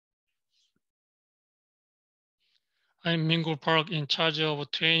I'm Mingo Park, in charge of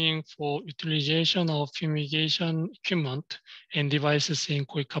training for utilization of fumigation equipment and devices in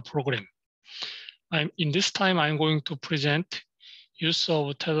KOICA program. In this time, I'm going to present use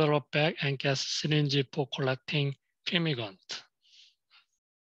of Tedlar bag and gas syringe for collecting fumigant.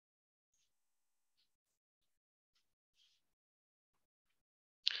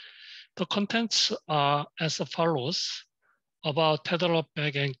 The contents are as follows: about Tedlar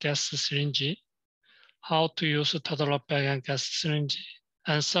bag and gas syringe, how to use Tedlar bag and gas syringe,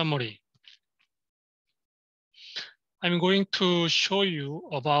 and summary. I'm going to show you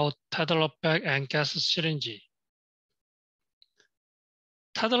about Tedlar bag and gas syringe.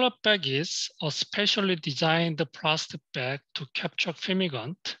 Tedlar bag is a specially designed plastic bag to capture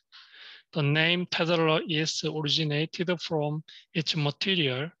fumigant. The name Tedlar is originated from its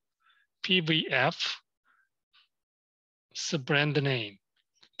material, PVF, brand name.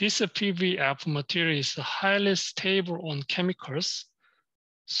 This PVF material is highly stable on chemicals,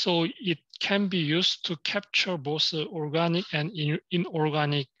 so it can be used to capture both organic and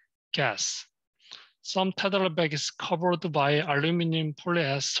inorganic gas. Some Tedlar bag is covered by aluminum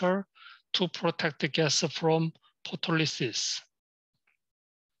polyester to protect the gas from photolysis.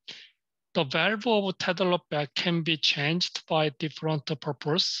 The valve of Tedlar bag can be changed by different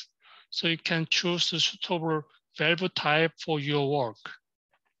purpose, so you can choose a suitable valve type for your work.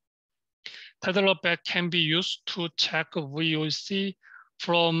 Tedlar bag can be used to check VOC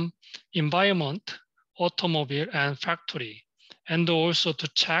from environment, automobile, and factory, and also to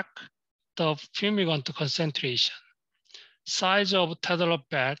check the fumigant concentration. Size of Tedlar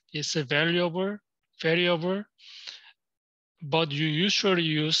bag is variable, but you usually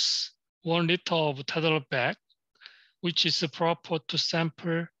use 1 liter of Tedlar bag, which is proper to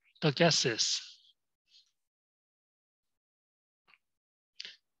sample the gases.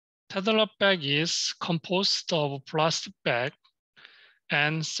 Tedlar bag is composed of plastic bag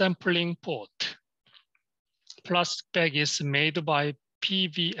and sampling pot. Plastic bag is made by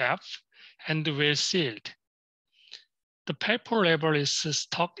PVF and well sealed. The paper label is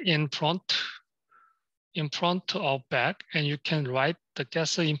stuck in front of bag, and you can write the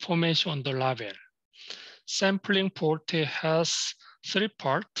gas information on the label. Sampling port has 3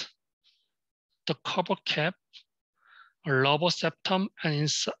 parts: the cover cap, a rubber septum, and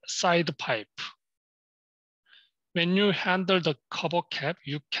inside pipe. When you handle the cover cap,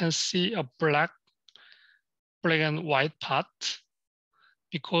 you can see a black and white part.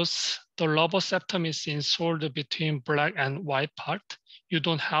 Because the rubber septum is installed between black and white part, you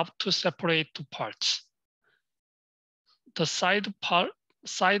don't have to separate the parts. The side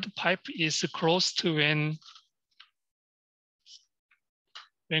pipe is closed when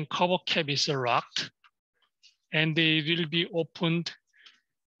cover cap is locked, and it will be opened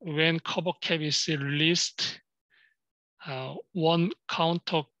when cover cap is released 1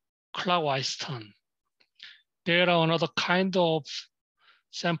 counterclockwise turn. There are another kind of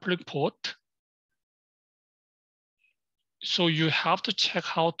sampling port. So you have to check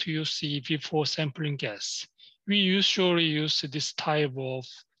how to use it before sampling gas. We usually use this type of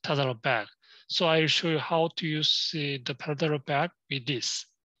Tedlar bag. So I'll show you how to use the Tedlar bag with this.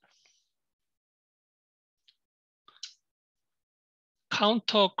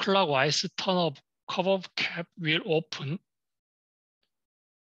 Counterclockwise turn of cover cap will open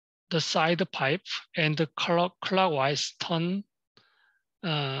the side pipe, and the clockwise turn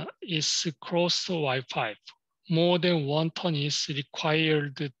is closed white pipe. More than 1 turn is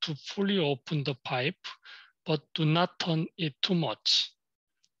required to fully open the pipe, but do not turn it too much.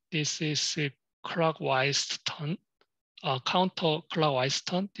 This is a clockwise turn, counterclockwise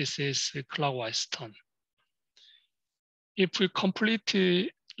turn. This is a clockwise turn. If we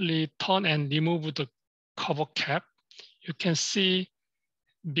completely turn and remove the cover cap, you can see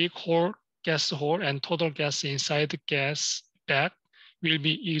big hole, gas hole, and total gas inside the gas bag will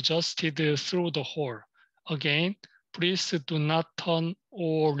be adjusted through the hole. Again, please do not turn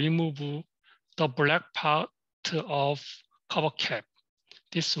or remove the black part of cover cap,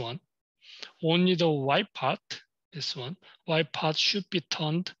 this one. Only the white part, this one, white part should be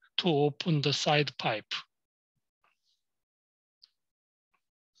turned to open the side pipe.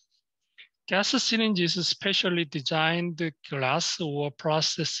 Gas syringe is specially designed glass or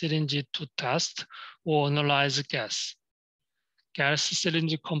plastic syringe to test or analyze gas. Gas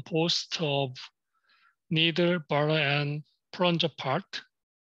syringe composed of needle, barrel, and plunger part.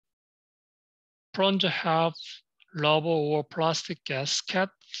 Plunger have rubber or plastic gasket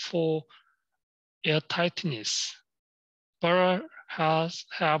for airtightness. Barrel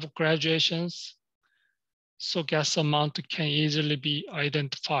have graduations, so gas amount can easily be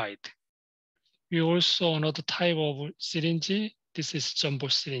identified. We also another type of syringe. This is jumbo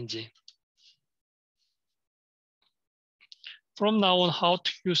syringe. From now on, how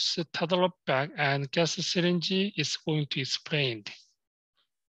to use Tedlar bag and gas syringe is going to explain.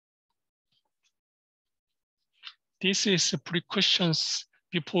 This is precautions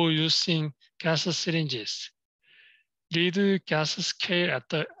before using gas syringes. Read gas scale at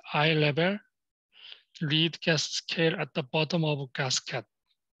the eye level. Read gas scale at the bottom of gasket.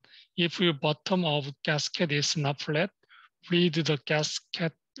 If your bottom of gasket is not flat, read the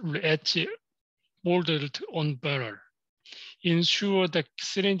gasket edge molded on barrel. Ensure the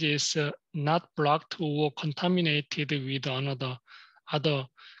syringe is not blocked or contaminated with other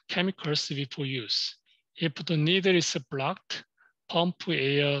chemicals before use. If the needle is blocked, pump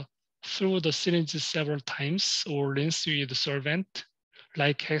air through the syringe several times or rinse with solvent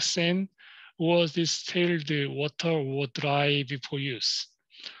like hexane or distilled water or dry before use.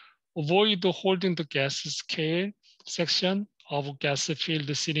 Avoid holding the gas scale section of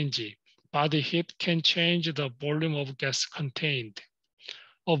gas-filled syringe. Body heat can change the volume of gas contained.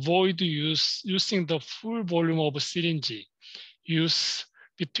 Avoid using the full volume of syringe. Use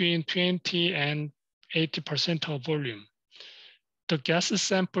between 20 and 80% of volume. The gas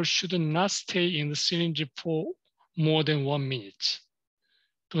sample should not stay in the syringe for more than 1 minute.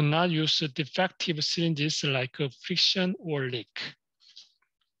 Do not use defective syringes like friction or leak.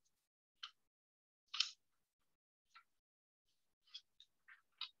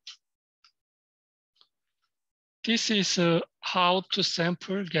 This is how to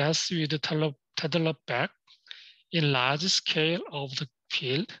sample gas with the Tedlar bag in large scale of the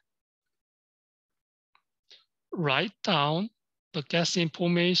field. Write down the gas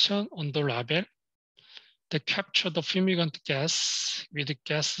information on the label. They capture the fumigant gas with the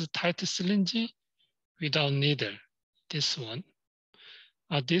gas tight syringe without needle. This one.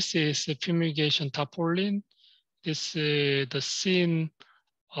 This is the fumigation tarpaulin. This is the scene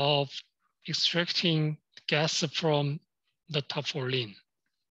of extracting gas from the tarpaulin.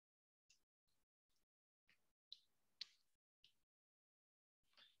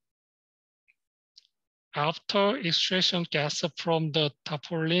 After extraction gas from the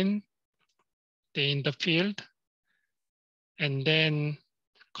tarpaulin in the field, and then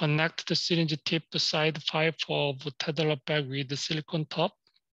connect the syringe tip side pipe of Tedlar bag with the silicone top,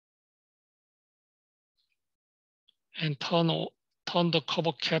 and turn the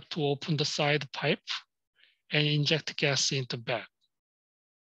cover cap to open the side pipe and inject gas into bag.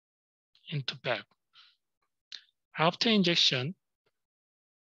 After injection,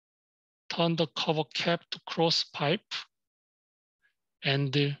 turn the cover cap to cross pipe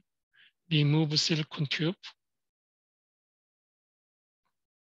and remove silicone tube.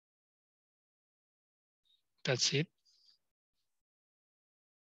 That's it.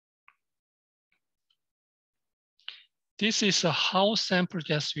 This is how sample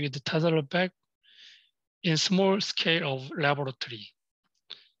gas with Tedlar bag in small scale of laboratory.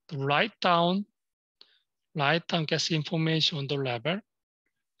 Write down gas information on the label.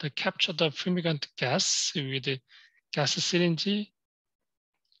 They capture the fumigant gas with the gas syringe,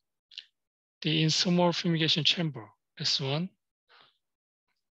 in small fumigation chamber. This one.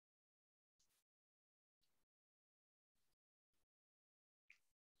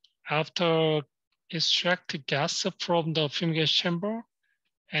 After extract gas from the fumigation chamber,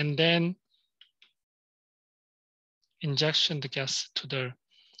 and then injection the gas to the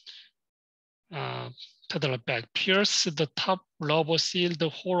Tedlar bag. Pierce the top rubber sealed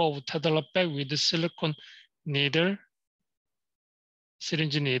hole of Tedlar bag with the silicone needle,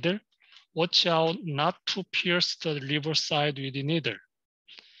 syringe needle. Watch out not to pierce the liver side with the needle.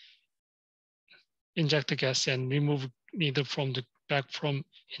 Inject the gas and remove needle from the bag from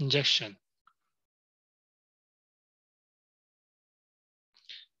injection.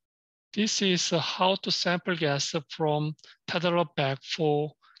 This is how to sample gas from Tedlar bag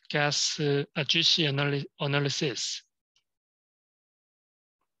for gas GC analysis.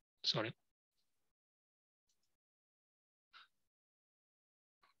 Sorry.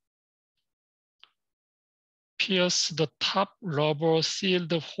 Pierce the top rubber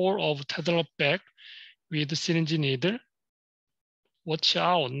sealed hole of Tedlar bag with the syringe needle. Watch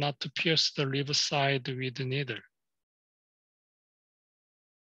out not to pierce the liver side with the needle.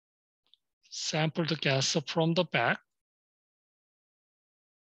 Sample the gas from the bag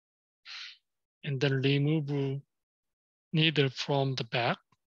and then remove needle from the bag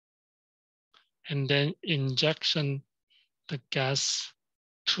and then injection the gas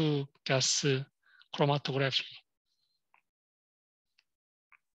to gas chromatography.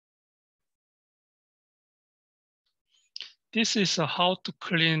 This is how to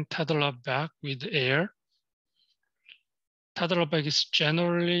clean Tedlar bag with air. Tedlar bag is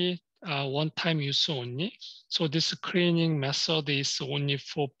generally one-time use only. So this cleaning method is only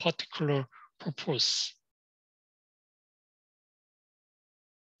for particular purpose.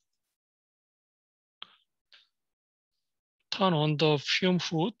 Turn on the fume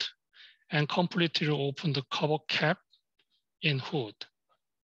hood and completely open the cover cap in hood.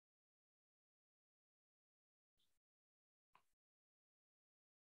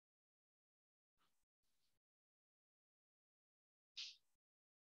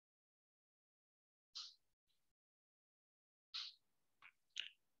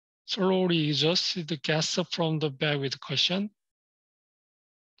 Slowly exhaust the gas from the bag with caution.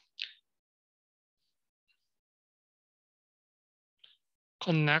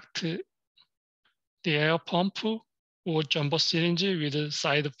 Connect the air pump or jumbo syringe with a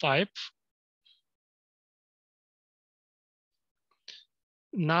side pipe.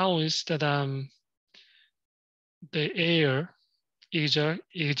 Now is that the air is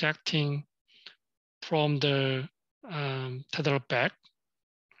ejecting from the Tedlar bag.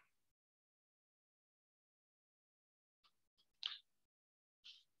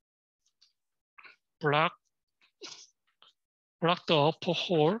 Block the upper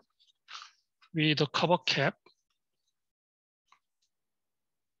hole with the cover cap,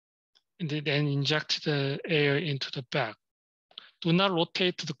 and then inject the air into the bag. Do not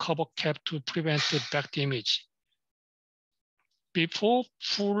rotate the cover cap to prevent the bag damage. Before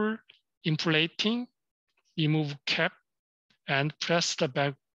full inflating, remove cap and press the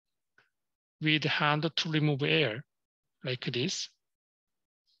bag with hand to remove air, like this.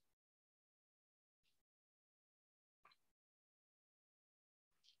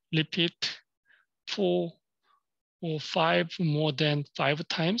 Repeat 4 or 5 more than 5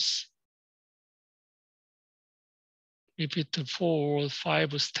 times. Repeat 4 or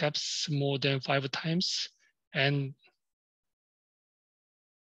 5 steps more than 5 times. And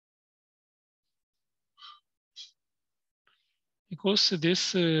because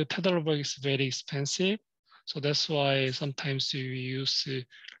this Tedlar bag is very expensive, so that's why sometimes you use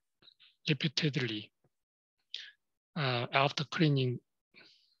repeatedly after cleaning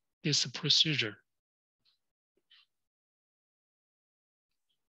this procedure.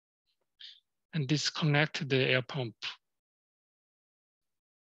 And disconnect the air pump.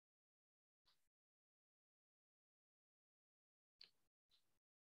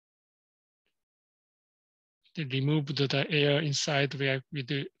 They remove the air inside, react with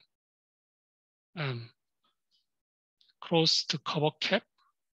the close the cover cap.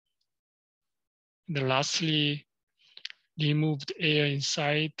 And then lastly, remove the air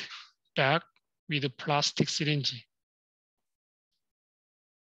inside bag with a plastic syringe.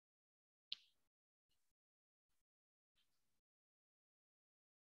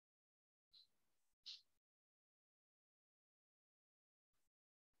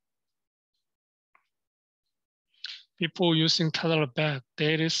 Before using Tedlar bag,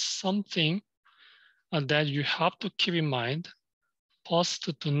 there is something that you have to keep in mind. First,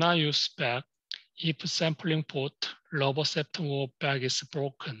 do not use bag if sampling port, rubber septum or bag is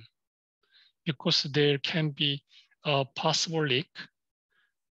broken, because there can be a possible leak.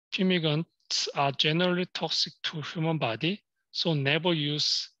 Fumigants are generally toxic to human body, so never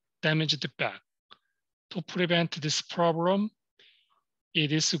use damaged bag. To prevent this problem,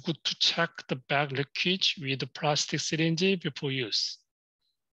 it is good to check the bag leakage with the plastic syringe before use.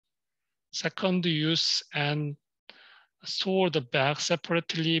 Second, use and store the bag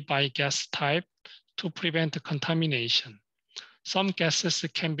separately by gas type to prevent contamination. Some gases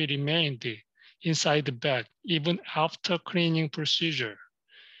can be remained inside the bag even after cleaning procedure.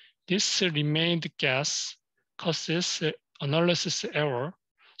 This remained gas causes analysis error,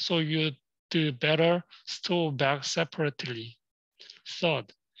 so you do better store bag separately.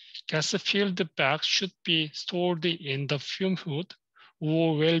 Third, gas-filled bags should be stored in the fume hood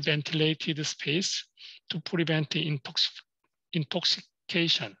or well-ventilated space to prevent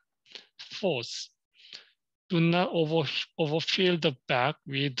intoxication. Fourth, do not overfill the bag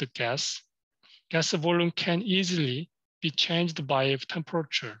with the gas. Gas volume can easily be changed by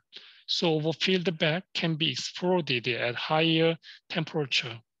temperature, so overfilled bag can be exploded at higher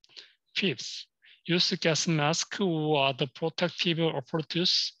temperature. Fifth, use gas mask or other protective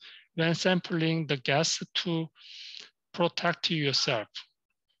apparatus when sampling the gas to protect yourself.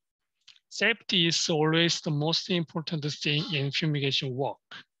 Safety is always the most important thing in fumigation work.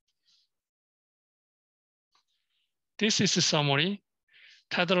 This is a summary.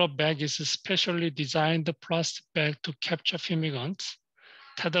 Tedlar bag is a specially designed plastic bag to capture fumigants.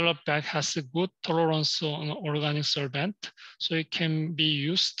 Tedlar bag has a good tolerance on organic solvent, so it can be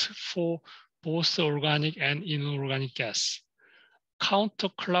used for both organic and inorganic gas.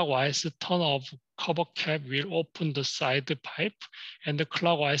 Counterclockwise turn of cover cap will open the side pipe, and the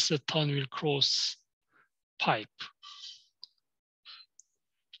clockwise turn will close pipe.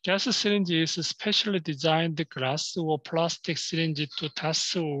 Gas syringe is a specially designed glass or plastic syringe to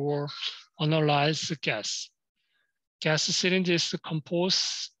test or analyze gas. Gas syringe is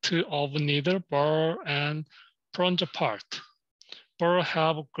composed of needle, bore, and plunger part. Bore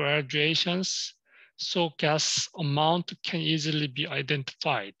have graduations, so gas amount can easily be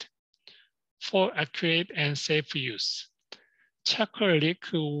identified. For accurate and safe use, check a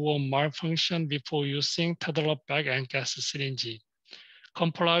leak or malfunction before using Tedlar bag and gas syringe.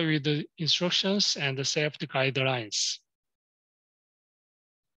 Comply with the instructions and the safety guidelines.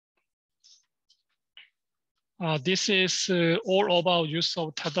 This is all about use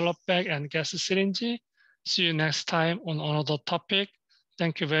of Tedlar bag and gas syringe. See you next time on another topic.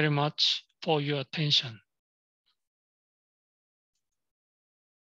 Thank you very much for your attention.